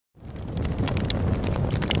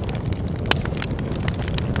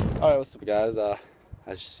Alright, what's up guys? As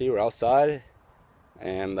you see, we're outside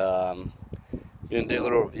and gonna do a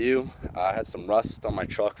little review. I had some rust on my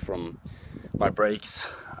truck from my brakes.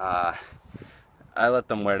 I let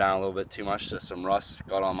them wear down a little bit too much, so some rust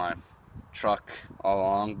got on my truck all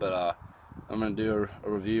along, but I'm gonna do a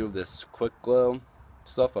review of this Quick-Glo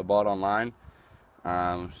stuff I bought online.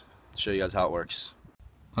 Show you guys how it works.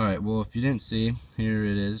 Alright, well, if you didn't see, here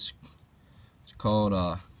it is. It's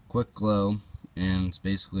called Quick-Glo, and it's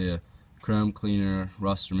basically a chrome cleaner,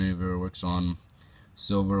 rust remover. Works on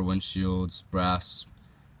silver windshields, brass,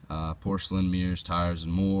 porcelain mirrors, tires,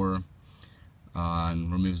 and more, and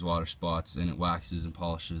removes water spots, and it waxes and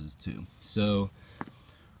polishes too. So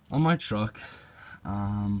on my truck,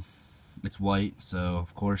 it's white, so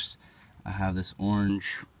of course I have this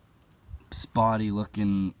orange spotty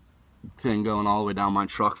looking thing going all the way down my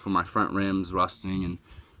truck from my front rims rusting, and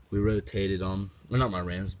we rotated them. Well, not my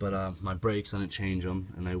rims, but my brakes. I didn't change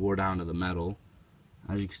them, and they wore down to the metal.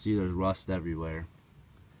 As you can see, there's rust everywhere.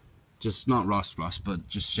 Just not rust, but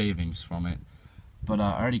just shavings from it. But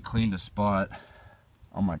I already cleaned a spot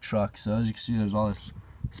on my truck, so as you can see, there's all this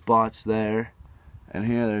spots there, and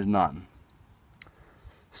here there's none.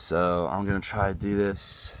 So I'm gonna try to do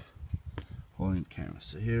this holding the camera.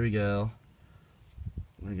 So here we go.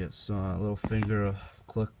 I'm gonna get a little finger of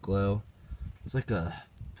Quick-Glo. It's like a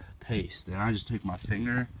paste, and I just take my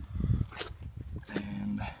finger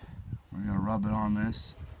and we're gonna rub it on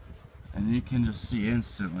this, and you can just see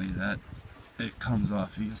instantly that it comes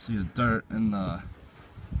off. You can see the dirt and the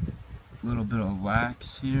little bit of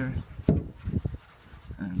wax here,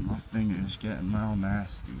 and my finger is getting all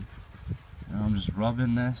nasty. And I'm just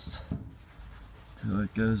rubbing this till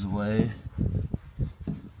it goes away.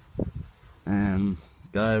 And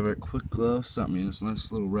guy over at Quick-Glo sent me this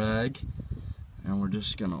nice little rag, and we're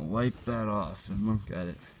just gonna wipe that off, and look at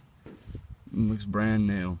it. It looks brand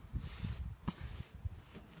new.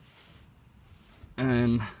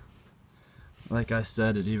 And like I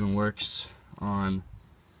said, it even works on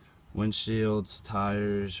windshields,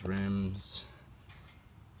 tires, rims,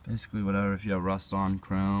 basically whatever. If you have rust on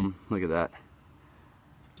chrome, look at that.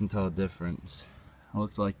 You can tell the difference. It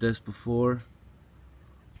looked like this before.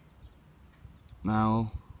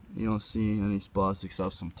 Now you don't see any spots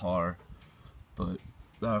except some tar, but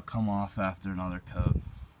that'll come off after another coat.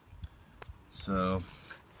 So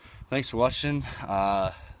thanks for watching.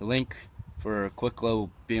 The link for Quick-Glo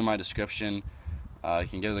will be in my description. You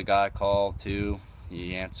can give the guy a call too.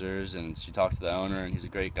 He answers, and you talk to the owner, and he's a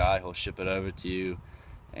great guy. He'll ship it over to you,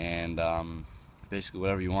 and basically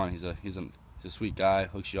whatever you want. He's a sweet guy.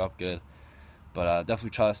 Hooks you up good. But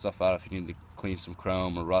definitely try this stuff out if you need to clean some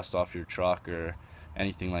chrome or rust off your truck or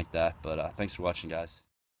anything like that. But thanks for watching, guys.